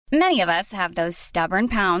Many of us have those stubborn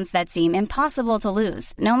pounds that seem impossible to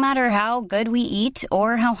lose, no matter how good we eat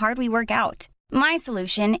or how hard we work out. My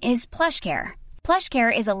solution is PlushCare.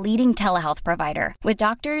 PlushCare is a leading telehealth provider with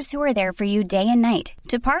doctors who are there for you day and night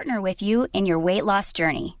to partner with you in your weight loss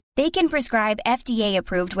journey. They can prescribe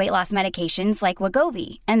FDA-approved weight loss medications like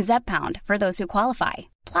Wegovy and Zepbound for those who qualify.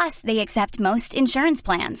 Plus, they accept most insurance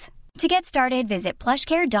plans. To get started, visit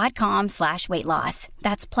plushcare.com/weightloss.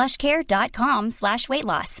 That's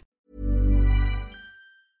plushcare.com/weightloss.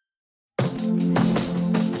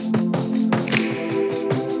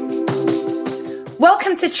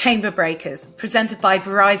 Welcome to Chamber Breakers, presented by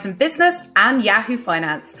Verizon Business and Yahoo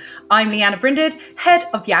Finance. I'm Leanna Brinded, head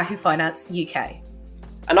of Yahoo Finance UK.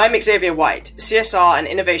 And I'm Xavier White, CSR and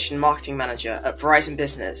Innovation Marketing Manager at Verizon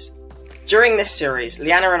Business. During this series,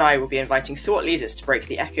 Leanna and I will be inviting thought leaders to break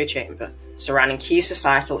the echo chamber surrounding key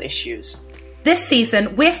societal issues. This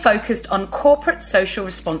season, we're focused on corporate social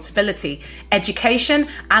responsibility, education,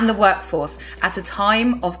 and the workforce at a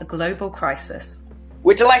time of a global crisis.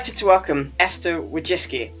 We're delighted to welcome Esther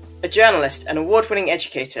Wojcicki, a journalist and award-winning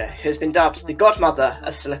educator who has been dubbed the godmother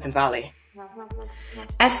of Silicon Valley.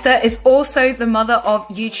 Esther is also the mother of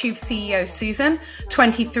YouTube CEO Susan,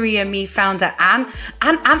 23andMe founder Anne,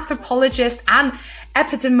 and anthropologist and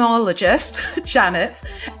epidemiologist Janet.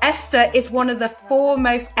 Esther is one of the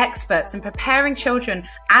foremost experts in preparing children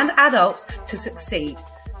and adults to succeed.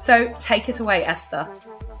 So take it away, Esther.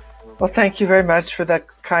 Well, thank you very much for that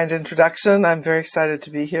kind introduction. I'm very excited to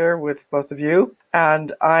be here with both of you.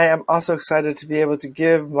 And I am also excited to be able to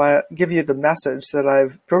give you the message that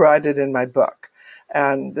I've provided in my book.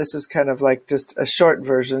 And this is kind of like just a short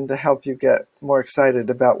version to help you get more excited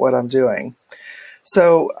about what I'm doing.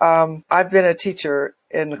 So I've been a teacher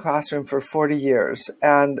in the classroom for 40 years,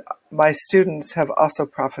 and my students have also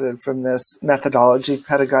profited from this methodology,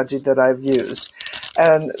 pedagogy that I've used.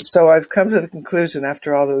 And so I've come to the conclusion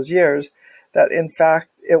after all those years that, in fact,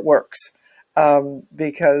 it works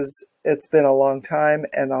because it's been a long time,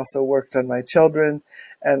 and also worked on my children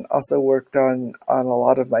and also worked on a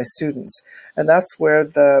lot of my students. And that's where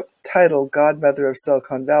the title Godmother of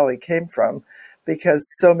Silicon Valley came from, because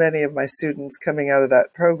so many of my students coming out of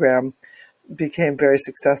that program became very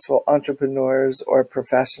successful entrepreneurs or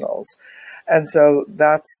professionals. And so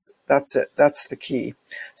that's it. That's the key.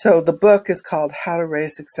 So the book is called How to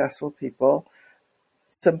Raise Successful People,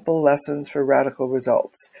 Simple Lessons for Radical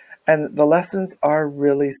Results. And the lessons are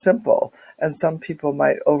really simple. And some people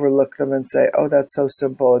might overlook them and say, oh, that's so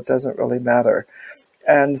simple, it doesn't really matter.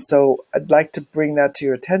 And so I'd like to bring that to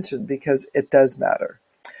your attention because it does matter.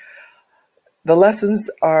 The lessons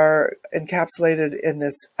are encapsulated in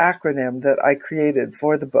this acronym that I created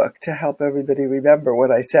for the book to help everybody remember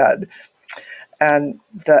what I said. And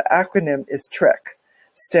the acronym is TRICK.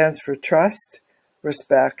 Stands for Trust,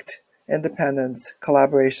 Respect, Independence,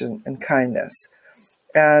 Collaboration, and Kindness.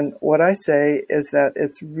 And what I say is that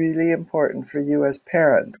it's really important for you as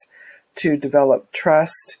parents to develop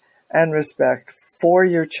trust and respect for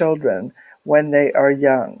your children when they are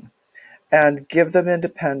young, and give them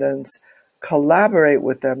independence, collaborate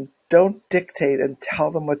with them, don't dictate and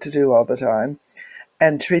tell them what to do all the time,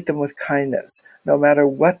 and treat them with kindness no matter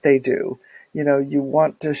what they do. You know, you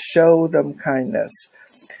want to show them kindness,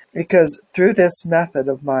 because through this method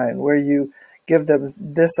of mine, where you give them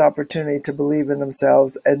this opportunity to believe in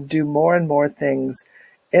themselves and do more and more things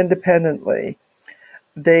independently,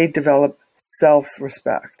 they develop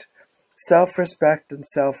self-respect and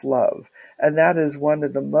self-love. And that is one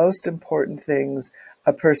of the most important things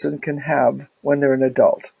a person can have when they're an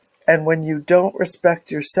adult. And when you don't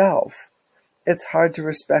respect yourself, it's hard to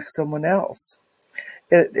respect someone else.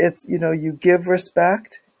 It's, you know, you give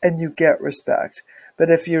respect and you get respect. But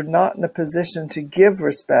if you're not in a position to give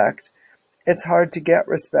respect, it's hard to get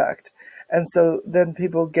respect. And so then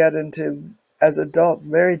people get into, as adults,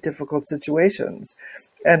 very difficult situations.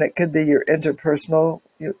 And it could be your interpersonal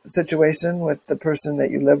situation with the person that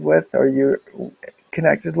you live with or you're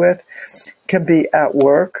connected with, can be at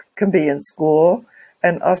work, can be in school,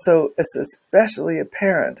 and also it's especially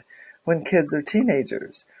apparent when kids are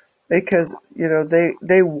teenagers, because, you know,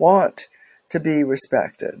 they want to be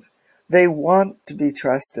respected. They want to be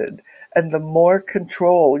trusted. And the more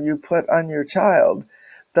control you put on your child,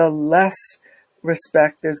 the less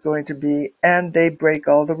respect there's going to be, and they break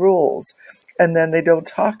all the rules. And then they don't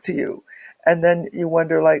talk to you. And then you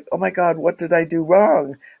wonder, like, oh my God, what did I do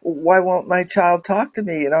wrong? Why won't my child talk to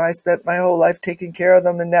me? You know, I spent my whole life taking care of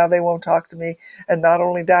them, and now they won't talk to me. And not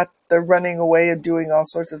only that, they're running away and doing all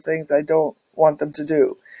sorts of things I don't want them to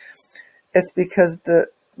do. It's because the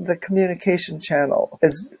communication channel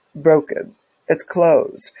is broken. It's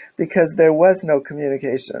closed because there was no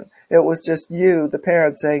communication. It was just you, the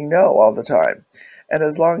parent, saying no all the time. And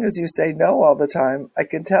as long as you say no all the time, I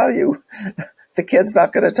can tell you the kid's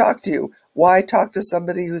not going to talk to you. Why talk to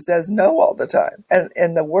somebody who says no all the time? And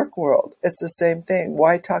in the work world, it's the same thing.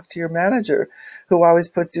 Why talk to your manager who always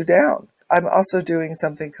puts you down? I'm also doing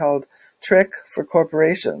something called Trick for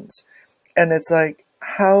Corporations. And it's like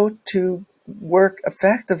how to work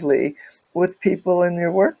effectively with people in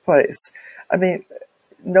your workplace. I mean,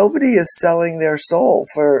 nobody is selling their soul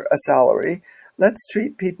for a salary. Let's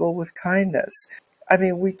treat people with kindness. I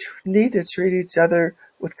mean, we need to treat each other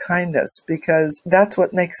with kindness because that's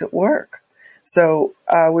what makes it work. So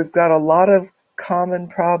we've got a lot of common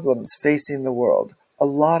problems facing the world, a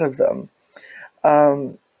lot of them.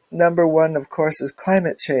 Number one, of course, is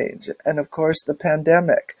climate change and, of course, the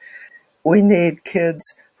pandemic. We need kids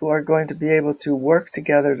who are going to be able to work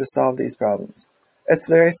together to solve these problems. It's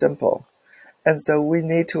very simple. And so we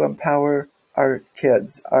need to empower our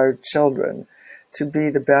kids, our children, to be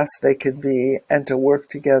the best they can be and to work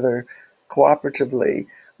together cooperatively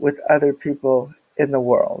with other people in the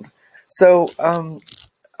world. So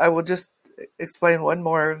I will just explain one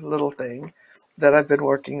more little thing that I've been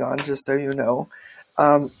working on, just so you know.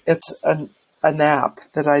 It's an app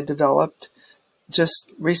that I developed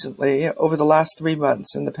just recently, over the last 3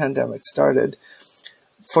 months when the pandemic started,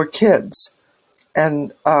 for kids.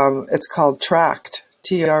 And it's called Tract,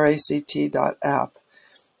 TRACT.app.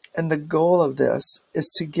 And the goal of this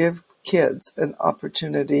is to give kids an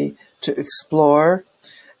opportunity to explore,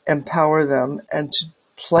 empower them, and to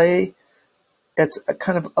play. It's a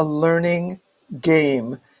kind of a learning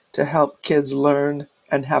game to help kids learn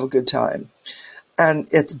and have a good time. And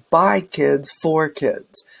it's by kids, for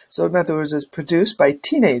kids. So in other words, it's produced by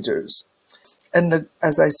teenagers. And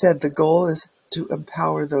as I said, the goal is to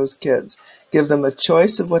empower those kids, give them a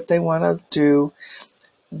choice of what they want to do,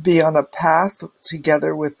 be on a path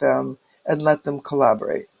together with them, and let them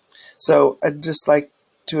collaborate. So I'd just like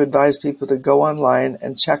to advise people to go online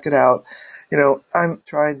and check it out. You know, I'm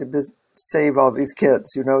trying to save all these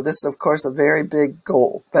kids. You know, this is, of course, a very big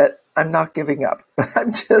goal, but I'm not giving up.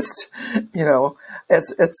 I'm just, you know,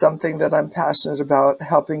 it's something that I'm passionate about,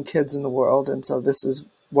 helping kids in the world. And so this is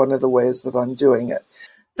one of the ways that I'm doing it.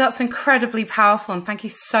 That's incredibly powerful. And thank you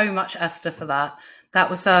so much, Esther, for that. That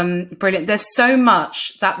was brilliant. There's so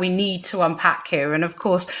much that we need to unpack here. And of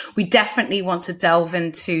course, we definitely want to delve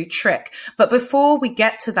into Trick. But before we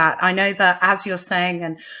get to that, I know that as you're saying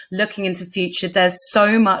and looking into future, there's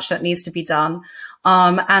so much that needs to be done.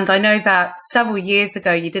 And I know that several years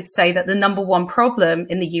ago, you did say that the number one problem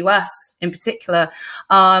in the US in particular,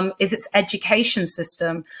 is its education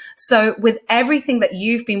system. So with everything that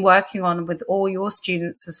you've been working on with all your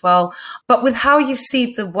students as well, but with how you've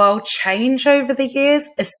seen the world change over the years,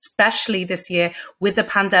 especially this year with the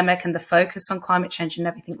pandemic and the focus on climate change and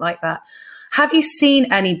everything like that, have you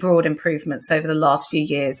seen any broad improvements over the last few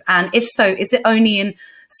years? And if so, is it only in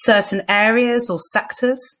certain areas or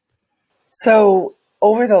sectors? So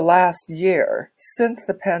over the last year, since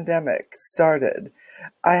the pandemic started,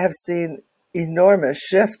 I have seen enormous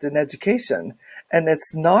shift in education. And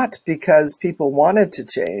it's not because people wanted to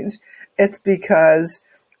change. It's because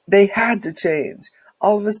they had to change.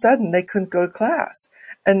 All of a sudden, they couldn't go to class.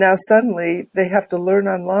 And now suddenly they have to learn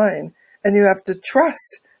online, and you have to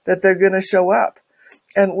trust that they're going to show up.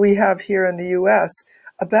 And we have here in the US,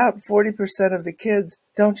 about 40% of the kids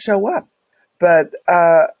don't show up. But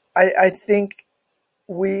I think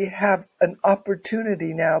we have an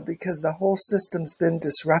opportunity now because the whole system's been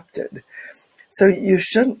disrupted. So you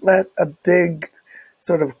shouldn't let a big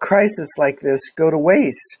sort of crisis like this go to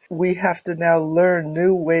waste. We have to now learn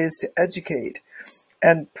new ways to educate.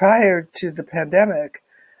 And prior to the pandemic,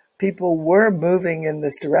 people were moving in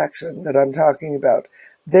this direction that I'm talking about.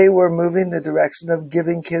 They were moving the direction of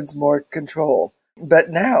giving kids more control. But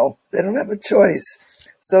now they don't have a choice.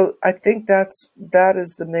 So I think that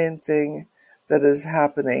is the main thing that is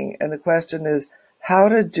happening. And the question is how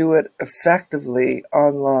to do it effectively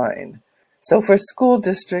online. So for school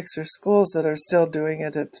districts or schools that are still doing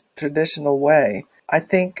it a traditional way, I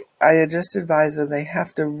think I just advise them they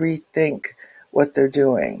have to rethink what they're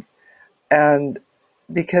doing. And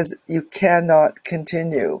because you cannot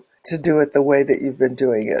continue to do it the way that you've been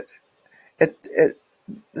doing it. The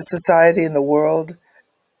society and the world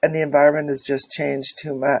and the environment has just changed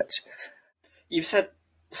too much. You've said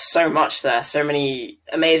so much there, so many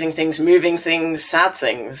amazing things, moving things, sad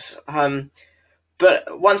things.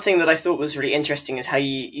 But one thing that I thought was really interesting is how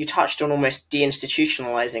you touched on almost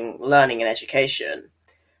deinstitutionalizing learning and education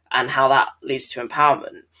and how that leads to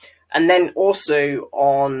empowerment. And then also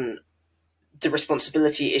on the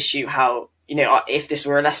responsibility issue, how, if this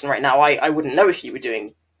were a lesson right now, I wouldn't know if you were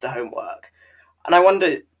doing the homework. And I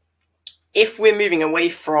wonder if we're moving away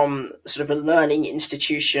from sort of a learning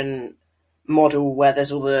institution model where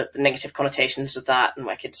there's all the negative connotations of that and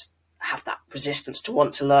where kids have that resistance to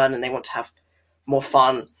want to learn and they want to have more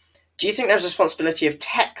fun. Do you think there's a responsibility of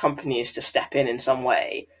tech companies to step in some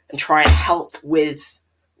way and try and help with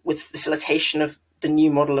facilitation of the new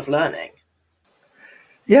model of learning?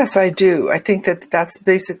 Yes, I do. I think that that's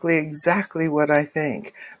basically exactly what I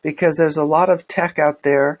think, because there's a lot of tech out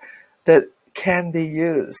there that can be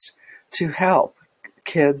used to help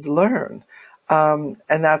kids learn. And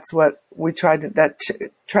that's what we tried.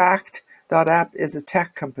 Tract.app is a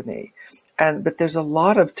tech company. But there's a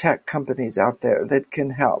lot of tech companies out there that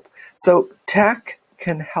can help. So tech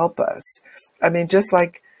can help us. I mean, just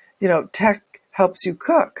like, tech helps you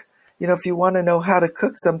cook. If you want to know how to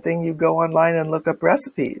cook something, you go online and look up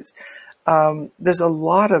recipes. There's a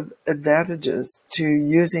lot of advantages to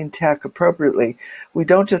using tech appropriately. We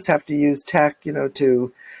don't just have to use tech,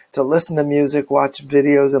 to listen to music, watch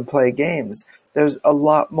videos, and play games. There's a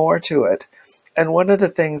lot more to it. And one of the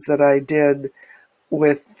things that I did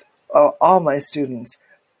with all my students,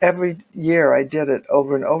 every year I did it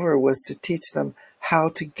over and over, was to teach them how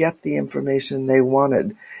to get the information they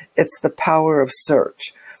wanted. It's the power of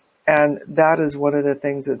search. And that is one of the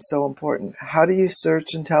things that's so important. How do you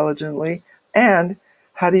search intelligently? And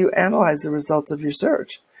how do you analyze the results of your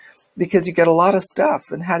search? Because you get a lot of stuff.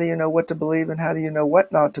 And how do you know what to believe? And how do you know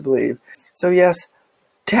what not to believe? So yes,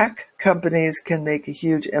 tech companies can make a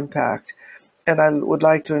huge impact. And I would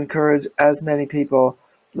like to encourage as many people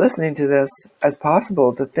listening to this as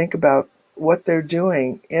possible to think about what they're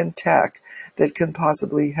doing in tech that can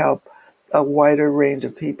possibly help a wider range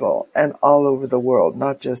of people and all over the world,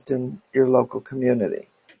 not just in your local community.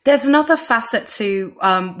 There's another facet to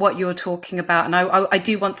what you're talking about, and I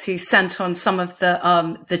do want to center on some of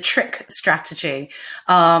the trick strategy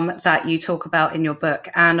that you talk about in your book,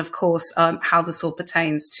 and of course how this all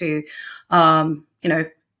pertains to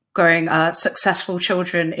growing successful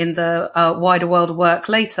children in the wider world of work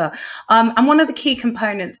later. And one of the key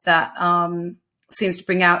components that seems to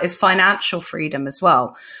bring out is financial freedom as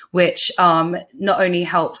well, which not only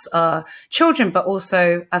helps children, but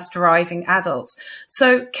also us thriving adults.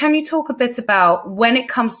 So can you talk a bit about, when it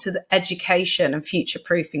comes to the education and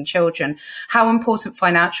future-proofing children, how important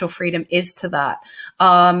financial freedom is to that,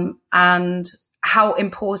 and how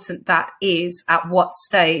important that is at what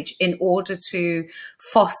stage in order to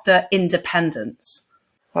foster independence?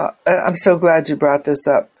 Well, I'm so glad you brought this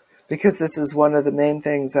up, because this is one of the main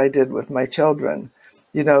things I did with my children.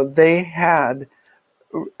 They had,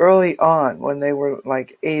 early on, when they were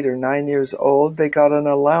like 8 or 9 years old, they got an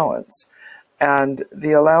allowance. And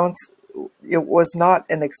the allowance, it was not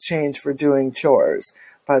in exchange for doing chores,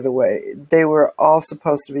 by the way. They were all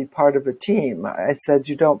supposed to be part of a team. I said,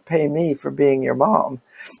 you don't pay me for being your mom.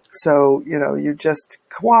 So, you just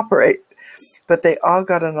cooperate. But they all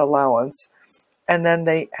got an allowance. And then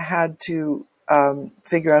they had to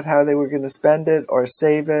figure out how they were going to spend it or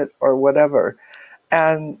save it or whatever.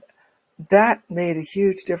 And that made a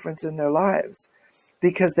huge difference in their lives,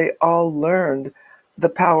 because they all learned the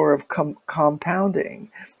power of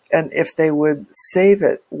compounding. And if they would save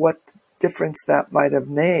it, what difference that might have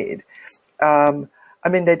made.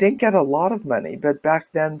 They didn't get a lot of money, but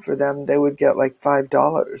back then for them, they would get like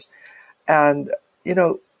 $5. And,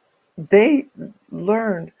 they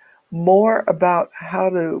learned more about how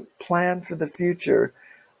to plan for the future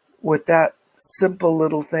with that simple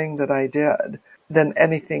little thing that I did than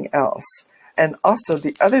anything else. And also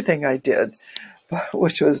the other thing I did,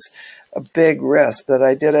 which was a big risk, that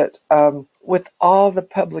I did it with all the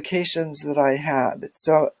publications that I had.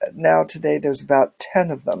 So now today there's about 10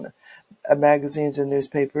 of them, magazines and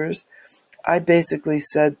newspapers. I basically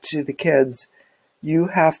said to the kids, you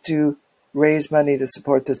have to raise money to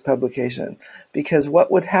support this publication, because what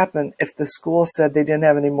would happen if the school said they didn't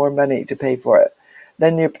have any more money to pay for it?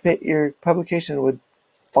 Then your publication would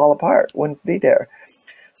fall apart, wouldn't be there.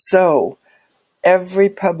 So every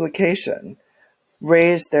publication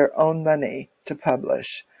raised their own money to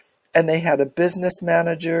publish. And they had a business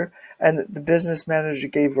manager, and the business manager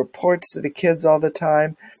gave reports to the kids all the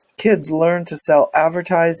time. Kids learned to sell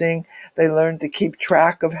advertising. They learned to keep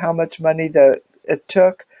track of how much money it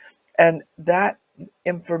took. And that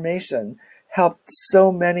information helped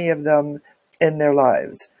so many of them in their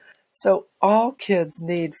lives. So all kids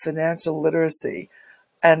need financial literacy.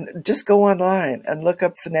 And just go online and look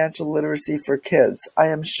up financial literacy for kids. I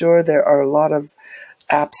am sure there are a lot of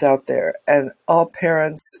apps out there, and all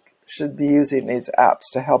parents should be using these apps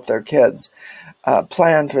to help their kids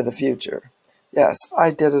plan for the future. Yes,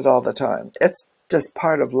 I did it all the time. It's just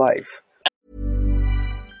part of life.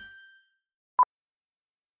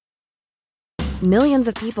 Millions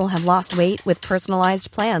of people have lost weight with personalized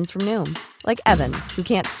plans from Noom. Like Evan, who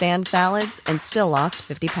can't stand salads and still lost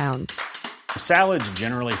 50 pounds. Salads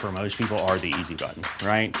generally for most people are the easy button,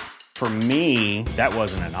 right? For me, that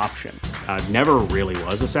wasn't an option. I never really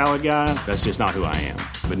was a salad guy. That's just not who I am.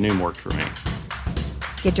 But Noom worked for me.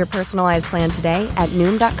 Get your personalized plan today at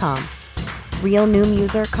Noom.com. Real Noom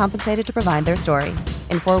user compensated to provide their story.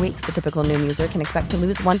 In 4 weeks, the typical Noom user can expect to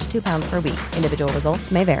lose 1 to 2 pounds per week. Individual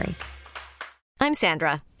results may vary. I'm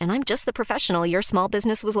Sandra, and I'm just the professional your small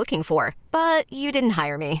business was looking for. But you didn't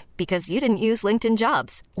hire me because you didn't use LinkedIn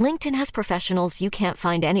Jobs. LinkedIn has professionals you can't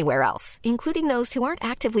find anywhere else, including those who aren't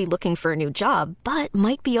actively looking for a new job, but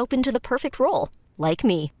might be open to the perfect role, like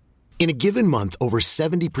me. In a given month, over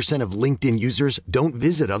 70% of LinkedIn users don't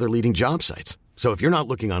visit other leading job sites. So if you're not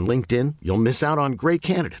looking on LinkedIn, you'll miss out on great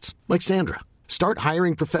candidates like Sandra. Start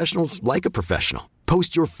hiring professionals like a professional.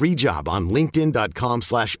 Post your free job on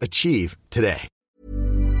linkedin.com/achieve today.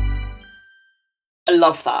 I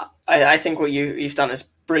love that. I think what you've done is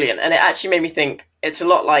brilliant. And it actually made me think it's a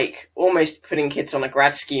lot like almost putting kids on a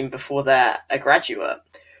grad scheme before they're a graduate,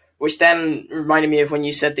 which then reminded me of when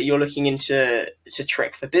you said that you're looking into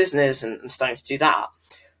Trick for Business and starting to do that.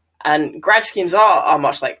 And grad schemes are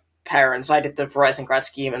much like parents. I did the Verizon grad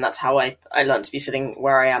scheme, and that's how I learned to be sitting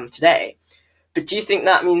where I am today. But do you think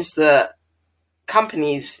that means that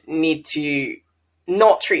companies need to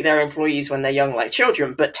not treat their employees when they're young like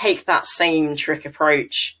children, but take that same Trick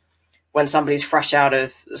approach when somebody's fresh out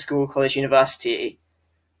of school, college, university,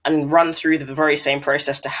 and run through the very same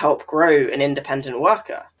process to help grow an independent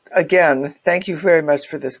worker? Again, thank you very much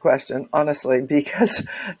for this question, honestly, because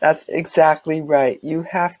that's exactly right. You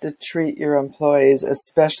have to treat your employees,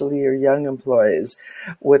 especially your young employees,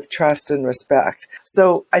 with trust and respect.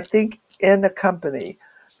 So I think in a company,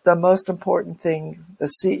 the most important thing the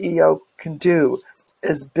CEO can do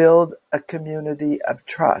is build a community of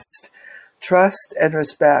trust and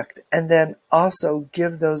respect, and then also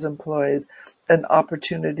give those employees an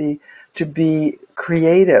opportunity to be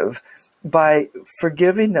creative by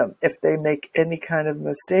forgiving them if they make any kind of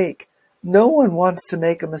mistake. No one wants to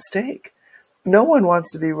make a mistake. No one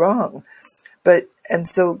wants to be wrong. And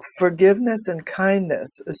so forgiveness and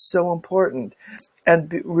kindness is so important, and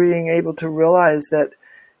being able to realize that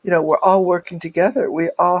we're all working together. We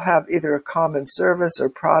all have either a common service or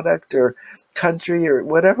product or country or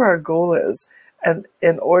whatever our goal is. And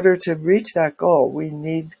in order to reach that goal, we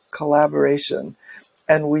need collaboration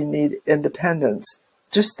and we need independence.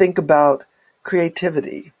 Just think about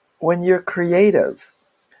creativity. When you're creative,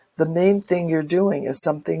 the main thing you're doing is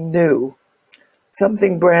something new,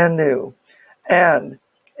 something brand new. And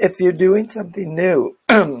if you're doing something new,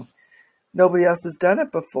 nobody else has done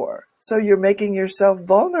it before. So you're making yourself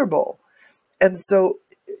vulnerable. And so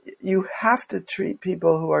you have to treat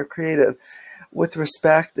people who are creative with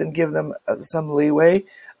respect and give them some leeway.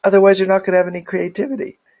 Otherwise, you're not going to have any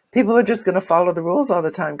creativity. People are just going to follow the rules all the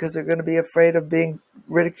time because they're going to be afraid of being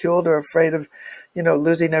ridiculed or afraid of,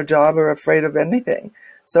 losing their job or afraid of anything.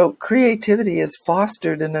 So creativity is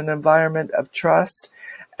fostered in an environment of trust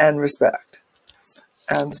and respect.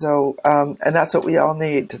 And so, and that's what we all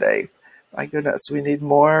need today. My goodness, we need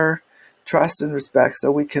more trust and respect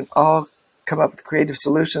so we can all come up with creative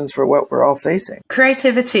solutions for what we're all facing.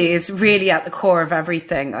 Creativity is really at the core of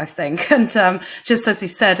everything, I think. And just as you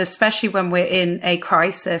said, especially when we're in a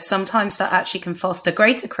crisis, sometimes that actually can foster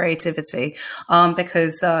greater creativity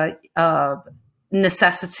because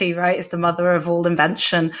necessity, right, is the mother of all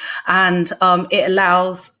invention, and it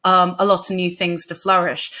allows a lot of new things to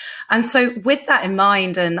flourish. And so with that in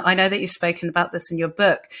mind, and I know that you've spoken about this in your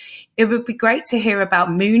book, it would be great to hear about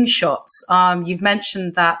moonshots. You've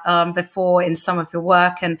mentioned that before in some of your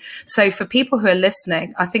work. And so for people who are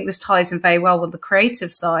listening, I think this ties in very well with the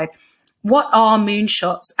creative side. What are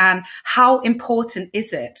moonshots and how important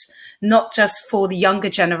is it, not just for the younger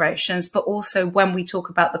generations, but also when we talk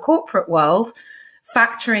about the corporate world,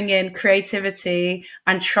 factoring in creativity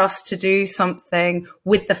and trust to do something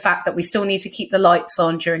with the fact that we still need to keep the lights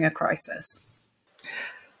on during a crisis?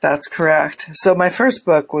 That's correct. So my first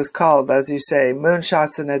book was called, as you say,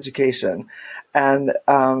 Moonshots in Education. And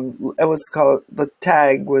it was called, the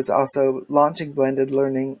tag was also Launching Blended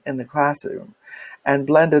Learning in the Classroom. And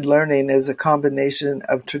blended learning is a combination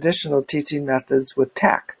of traditional teaching methods with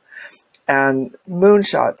tech. And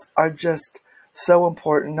moonshots are just so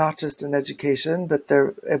important, not just in education, but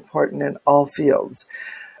they're important in all fields.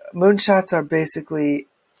 Moonshots are basically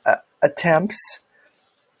attempts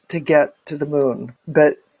to get to the moon,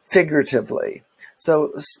 but figuratively.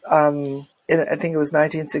 So I think it was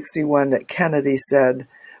 1961 that Kennedy said,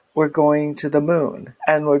 we're going to the moon.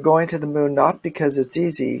 And we're going to the moon not because it's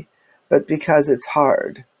easy, but because it's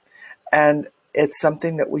hard. And it's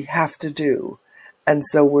something that we have to do. And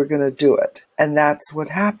so we're going to do it. And that's what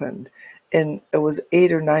happened. And it was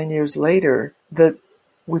 8 or 9 years later that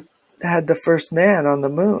we had the first man on the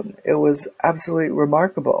moon. It was absolutely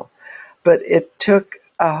remarkable. But it took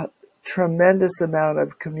a tremendous amount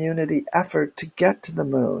of community effort to get to the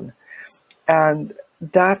moon. And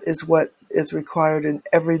that is what is required in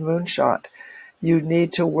every moonshot. You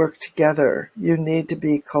need to work together. You need to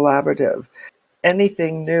be collaborative.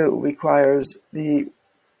 Anything new requires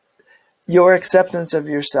your acceptance of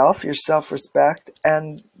yourself, your self-respect,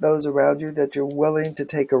 and those around you, that you're willing to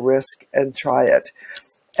take a risk and try it.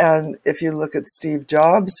 And if you look at Steve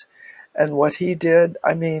Jobs and what he did,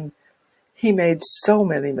 I mean, he made so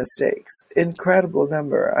many mistakes, incredible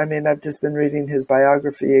number. I mean, I've just been reading his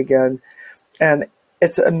biography again, and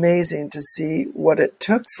it's amazing to see what it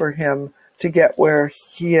took for him to get where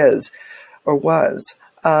he is or was.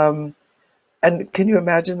 And can you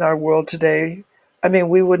imagine our world today? I mean,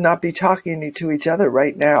 we would not be talking to each other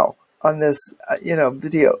right now on this,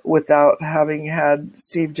 video without having had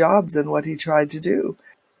Steve Jobs and what he tried to do.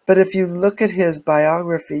 But if you look at his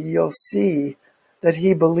biography, you'll see that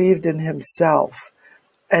he believed in himself.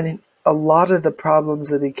 And a lot of the problems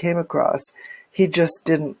that he came across, he just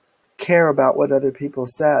didn't care about what other people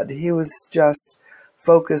said. He was just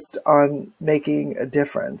focused on making a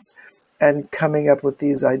difference and coming up with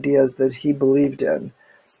these ideas that he believed in.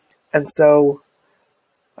 And so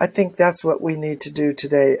I think that's what we need to do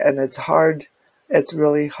today. And it's hard. It's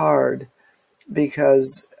really hard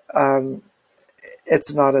because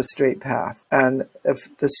it's not a straight path. And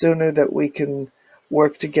if the sooner that we can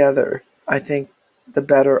work together, I think the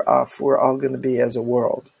better off we're all going to be as a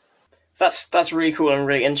world. That's really cool and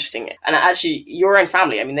really interesting. And actually, your own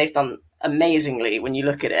family, I mean, they've done amazingly when you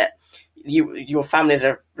look at it. Your family is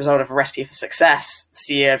a result of a recipe for success.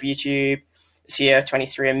 CEO of YouTube, CEO of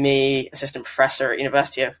 23andMe, assistant professor at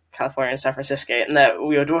University of California in San Francisco, and they're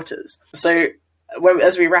all your daughters. So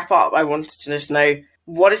as we wrap up, I wanted to just know,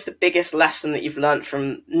 what is the biggest lesson that you've learned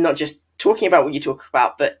from not just talking about what you talk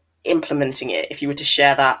about, but implementing it, if you were to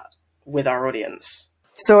share that with our audience?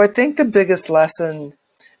 So I think the biggest lesson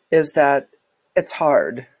is that it's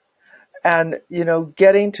hard. And,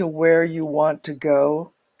 getting to where you want to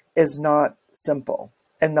go is not simple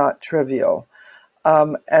and not trivial.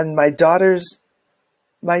 And my daughters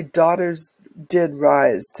did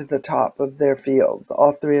rise to the top of their fields,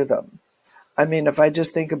 all three of them. I mean, if I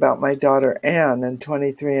just think about my daughter Anne and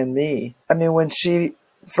 23andMe, I mean, when she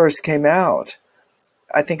first came out,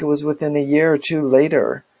 I think it was within a year or two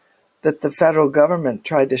later that the federal government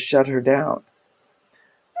tried to shut her down.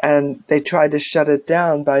 And they tried to shut it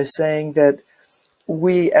down by saying that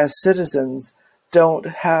we as citizens don't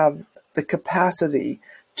have the capacity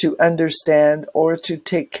to understand or to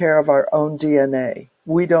take care of our own DNA.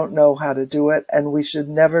 We don't know how to do it, and we should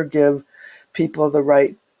never give people the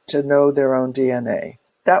right to know their own DNA.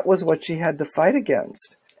 That was what she had to fight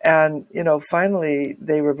against. And, finally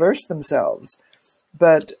they reversed themselves.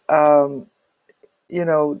 But, it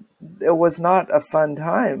was not a fun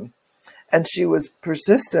time. And she was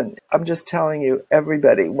persistent. I'm just telling you,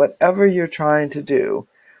 everybody, whatever you're trying to do,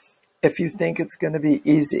 if you think it's going to be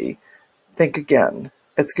easy, think again.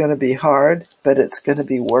 It's going to be hard, but it's going to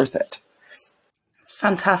be worth it.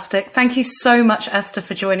 Fantastic. Thank you so much, Esther,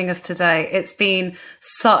 for joining us today. It's been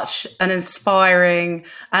such an inspiring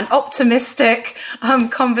and optimistic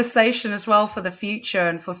conversation as well for the future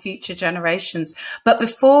and for future generations. But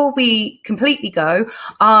before we completely go,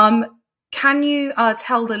 can you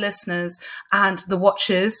tell the listeners and the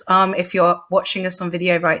watchers, if you're watching us on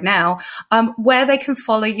video right now, where they can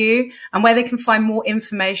follow you and where they can find more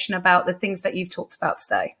information about the things that you've talked about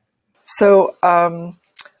today? So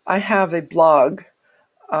I have a blog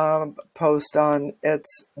post on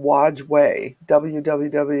it's Woj Way,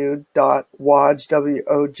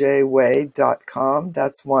 www.wojway.com.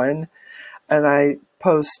 That's one. And I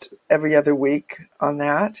post every other week on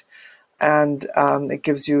that. And it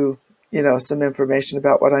gives you, some information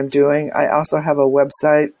about what I'm doing. I also have a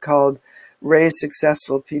website called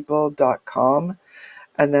raisesuccessfulpeople.com.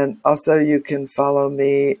 And then also you can follow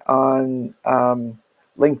me on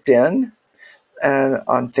LinkedIn and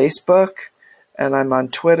on Facebook. And I'm on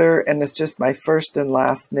Twitter, and it's just my first and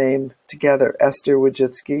last name together, Esther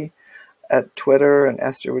Wojcicki at Twitter and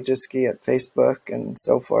Esther Wojcicki at Facebook and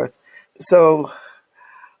so forth. So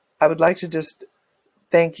I would like to just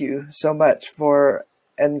thank you so much for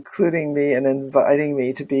including me and inviting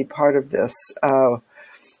me to be part of this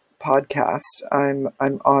podcast.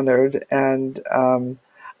 I'm honored, and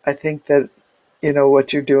I think that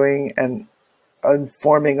what you're doing and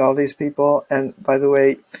informing all these people. And by the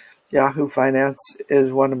way, Yahoo Finance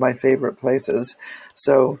is one of my favorite places.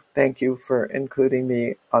 So thank you for including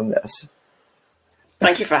me on this.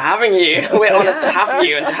 Thank you for having you. We're honored to have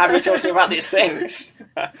you and to have you talking about these things.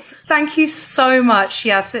 Thank you so much.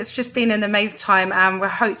 Yes, it's just been an amazing time, and we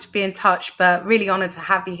hope to be in touch, but really honored to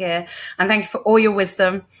have you here. And thank you for all your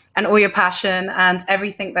wisdom and all your passion and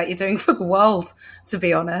everything that you're doing for the world, to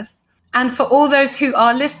be honest. And for all those who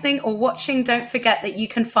are listening or watching, don't forget that you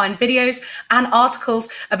can find videos and articles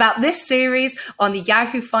about this series on the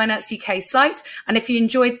Yahoo Finance UK site. And if you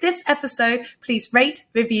enjoyed this episode, please rate,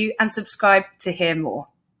 review, and subscribe to hear more.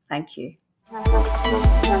 Thank you.